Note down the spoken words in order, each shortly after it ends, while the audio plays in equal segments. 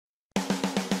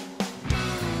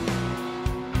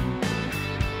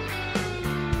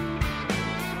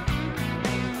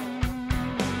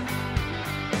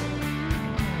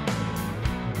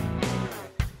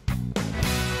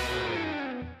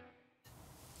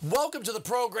Welcome to the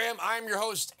program. I'm your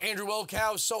host, Andrew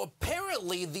Wilkow. So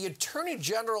apparently the Attorney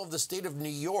General of the state of New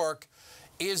York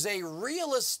is a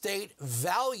real estate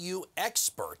value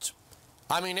expert.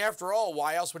 I mean, after all,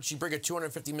 why else would she bring a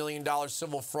 $250 million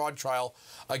civil fraud trial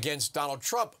against Donald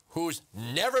Trump, who's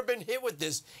never been hit with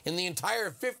this in the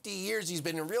entire 50 years he's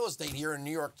been in real estate here in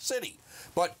New York City?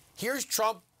 But here's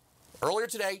Trump earlier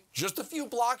today, just a few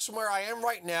blocks from where I am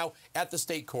right now at the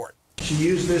state court. She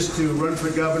used this to run for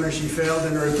governor. She failed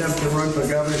in her attempt to run for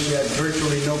governor. She had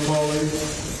virtually no polling.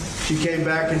 She came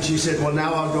back and she said, well,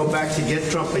 now I'll go back to get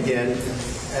Trump again.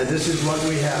 And this is what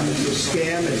we have. It's a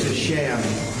scam. It's a sham.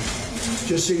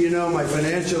 Just so you know, my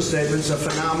financial statements are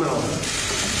phenomenal.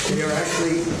 They are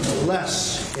actually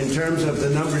less in terms of the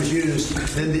numbers used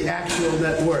than the actual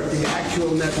net worth. The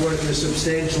actual net worth is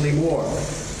substantially more.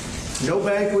 No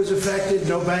bank was affected.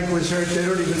 No bank was hurt. They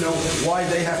don't even know why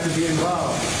they have to be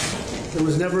involved. There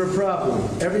was never a problem.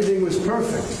 Everything was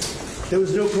perfect. There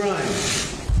was no crime.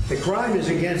 The crime is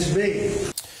against me.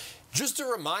 Just a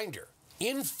reminder,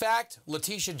 in fact,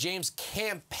 Letitia James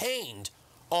campaigned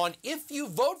on, if you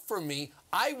vote for me,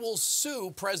 I will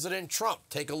sue President Trump.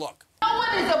 Take a look. No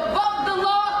one is above the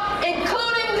law,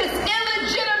 including this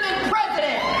illegitimate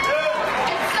president.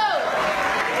 And so,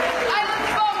 I look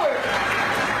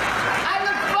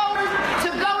forward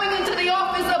to going into the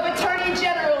office of Attorney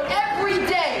General every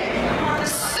day,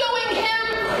 suing him,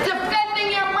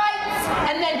 defending your rights,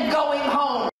 and then going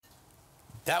home.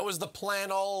 That was the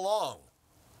plan all along.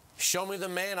 Show me the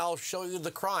man, I'll show you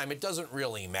the crime. It doesn't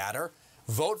really matter.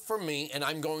 Vote for me, and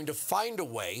I'm going to find a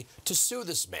way to sue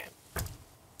this man.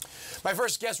 My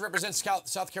first guest represents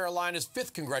South Carolina's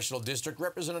 5th Congressional District,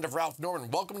 Representative Ralph Norman.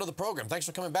 Welcome to the program. Thanks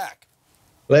for coming back.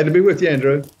 Glad to be with you,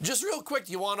 Andrew. Just real quick,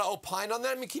 do you want to opine on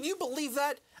that? I mean, can you believe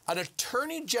that? An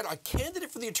attorney general, a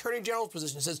candidate for the attorney general's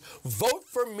position says, vote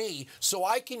for me so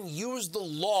I can use the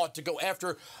law to go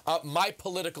after my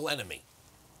political enemy.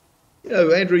 You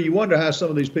know, Andrew, you wonder how some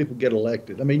of these people get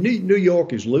elected. I mean, New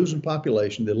York is losing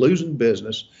population. They're losing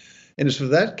business. And it's for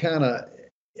that kind of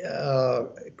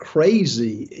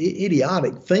crazy,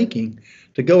 idiotic thinking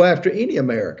to go after any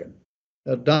American.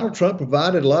 Donald Trump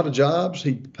provided a lot of jobs.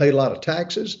 He paid a lot of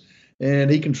taxes, and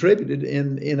he contributed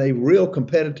in a real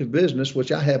competitive business,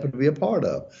 which I happen to be a part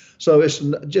of. So it's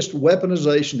just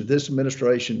weaponization of this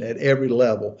administration at every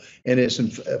level, and it's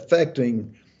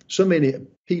affecting so many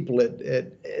people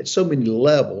at so many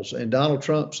levels, and Donald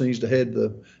Trump seems to head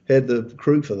the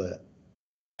crew for that.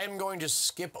 I'm going to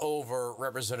skip over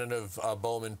Representative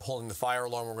Bowman pulling the fire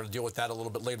alarm. We're going to deal with that a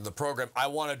little bit later in the program. I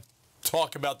want to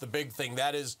talk about the big thing.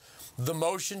 That is the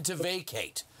motion to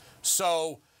vacate.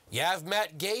 So you have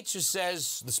Matt Gaetz, who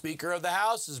says the Speaker of the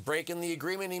House is breaking the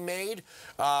agreement he made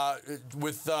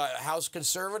with House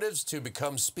conservatives to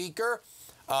become Speaker.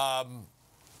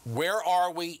 Where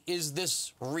are we? Is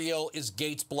this real? Is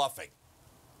Gaetz bluffing?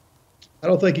 I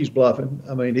don't think he's bluffing.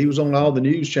 I mean, he was on all the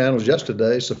news channels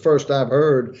yesterday. It's the first I've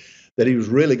heard that he was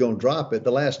really going to drop it.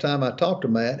 The last time I talked to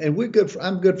Matt, and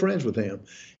I'm good friends with him,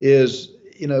 is,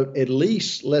 you know, at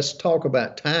least let's talk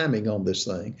about timing on this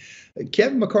thing.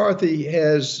 Kevin McCarthy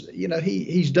has, you know,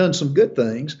 he's done some good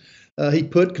things. He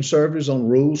put conservatives on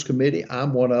Rules Committee.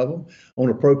 I'm one of them. On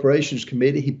Appropriations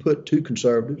Committee, he put 2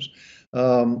 conservatives.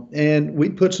 And we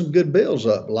put some good bills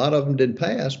up. A lot of them didn't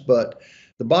pass, but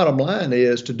the bottom line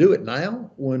is to do it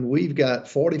now when we've got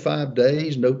 45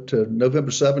 days to November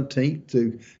 17th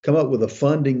to come up with a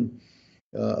funding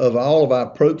of all of our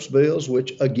approach bills,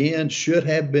 which again should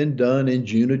have been done in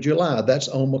June or July. That's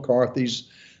on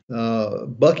McCarthy's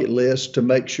bucket list to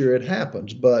make sure it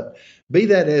happens. But be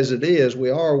that as it is, we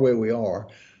are where we are.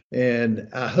 And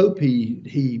I hope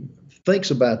he thinks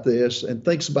about this and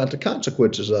thinks about the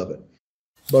consequences of it.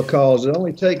 Because it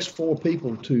only takes 4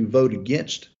 people to vote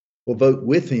against or vote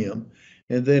with him,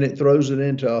 and then it throws it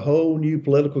into a whole new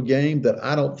political game that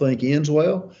I don't think ends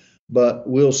well, but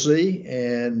we'll see.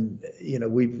 And, you know,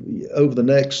 over the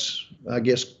next, I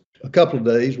guess, a couple of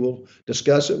days, we'll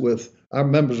discuss it with our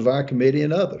members of our committee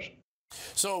and others.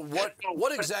 So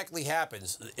what exactly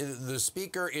happens? The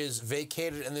Speaker is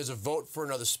vacated and there's a vote for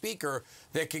another Speaker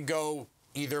that could go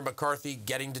either McCarthy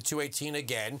getting to 218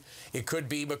 again. It could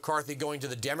be McCarthy going to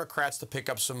the Democrats to pick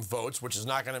up some votes, which is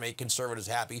not going to make conservatives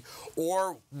happy.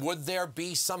 Or would there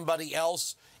be somebody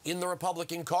else in the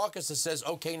Republican caucus that says,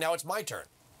 okay, now it's my turn?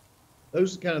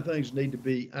 Those kind of things need to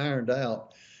be ironed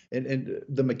out. And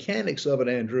the mechanics of it,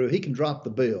 Andrew, he can drop the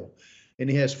bill. And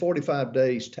he has 45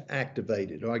 days to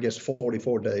activate it, or I guess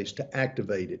 44 days to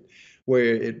activate it,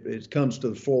 where it comes to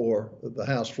the floor, the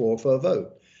House floor, for a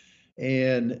vote.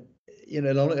 And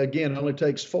it only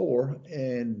takes 4,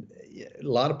 and a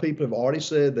lot of people have already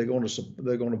said they're going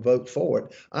to vote for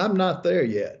it. I'm not there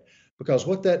yet, because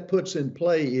what that puts in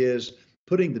play is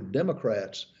putting the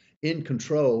Democrats in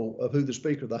control of who the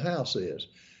Speaker of the House is.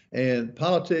 And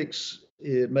politics,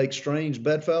 it makes strange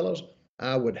bedfellows.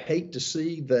 I would hate to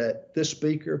see that this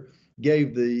Speaker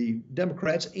gave the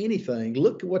Democrats anything.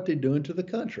 Look at what they're doing to the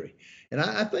country. And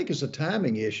I think it's a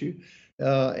timing issue.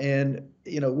 And,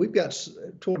 we've got,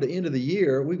 toward the end of the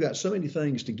year, we've got so many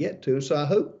things to get to. So I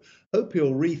hope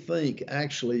he'll rethink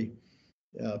actually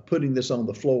putting this on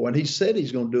the floor. And he said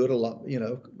he's going to do it a lot.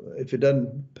 If it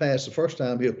doesn't pass the first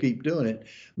time, he'll keep doing it.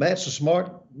 Matt's a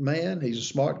smart man. He's a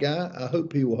smart guy. I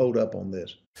hope he will hold up on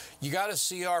this. You got a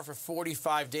CR for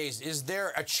 45 days. Is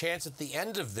there a chance at the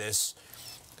end of this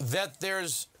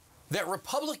that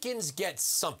Republicans get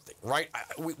something, right?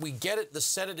 We get it. The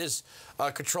Senate is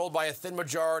controlled by a thin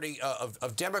majority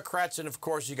of Democrats. And, of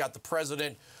course, you got the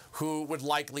president who would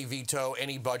likely veto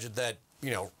any budget that,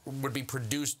 would be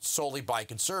produced solely by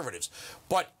conservatives.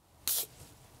 But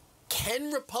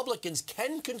can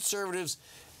conservatives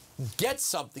get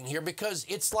something here? Because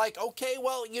it's like, okay,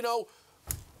 well,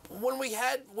 when we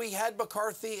had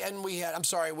McCarthy and we had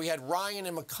Ryan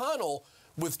and McConnell.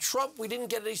 With Trump, we didn't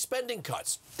get any spending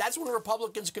cuts. That's when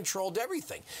Republicans controlled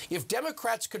everything. If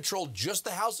Democrats controlled just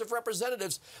the House of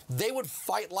Representatives, they would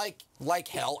fight like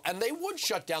hell, and they would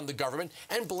shut down the government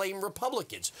and blame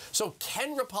Republicans. So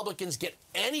can Republicans get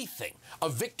anything, a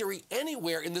victory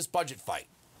anywhere in this budget fight?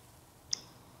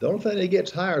 The only thing that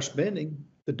gets higher spending,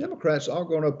 the Democrats aren't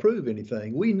going to approve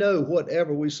anything. We know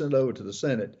whatever we send over to the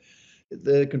Senate,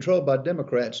 they're controlled by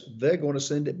Democrats, they're going to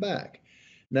send it back.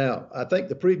 Now, I think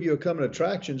the preview of coming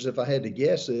attractions, if I had to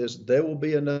guess, is there will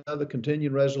be another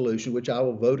continuing resolution, which I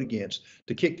will vote against,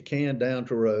 to kick the can down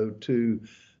the road to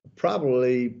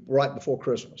probably right before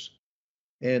Christmas.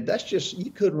 And that's just,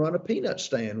 you couldn't run a peanut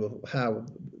stand with how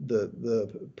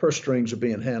the purse strings are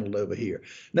being handled over here.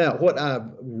 Now, what I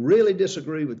really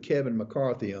disagree with Kevin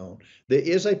McCarthy on, there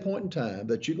is a point in time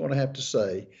that you're going to have to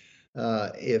say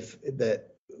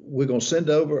we're going to send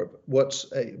over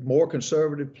what's a more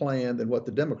conservative plan than what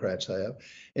the Democrats have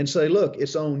and say, look,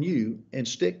 it's on you, and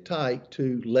stick tight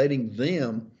to letting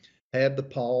them have the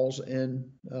pause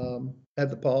in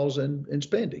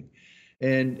spending,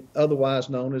 and otherwise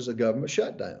known as a government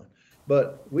shutdown.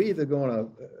 But we're either going to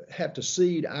have to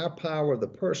cede our power of the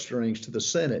purse strings to the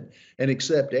Senate and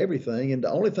accept everything. And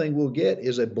the only thing we'll get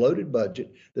is a bloated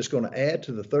budget that's going to add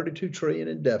to the $32 trillion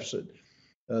in deficit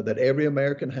that every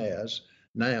American has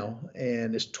now,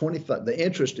 and the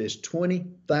interest is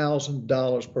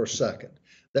 $20,000 per second.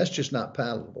 That's just not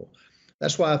palatable.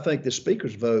 That's why I think the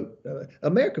speaker's vote,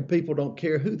 American people don't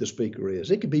care who the speaker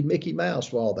is. It could be Mickey Mouse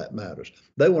for all that matters.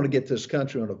 They want to get this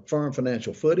country on a firm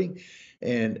financial footing,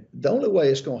 and the only way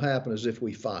it's going to happen is if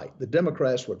we fight. The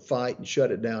Democrats would fight and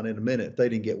shut it down in a minute if they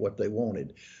didn't get what they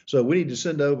wanted. So we need to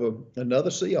send over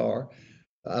another CR.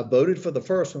 I voted for the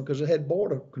first one because it had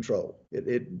border control.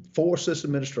 It forced this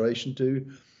administration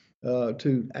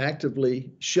to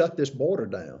actively shut this border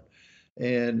down.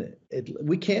 And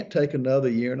we can't take another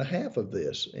year and a half of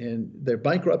this. And they're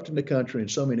bankrupting the country in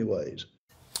so many ways.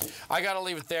 I got to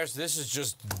leave it there. So this is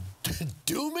just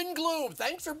doom and gloom.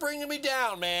 Thanks for bringing me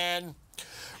down, man.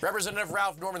 Representative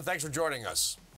Ralph Norman, thanks for joining us.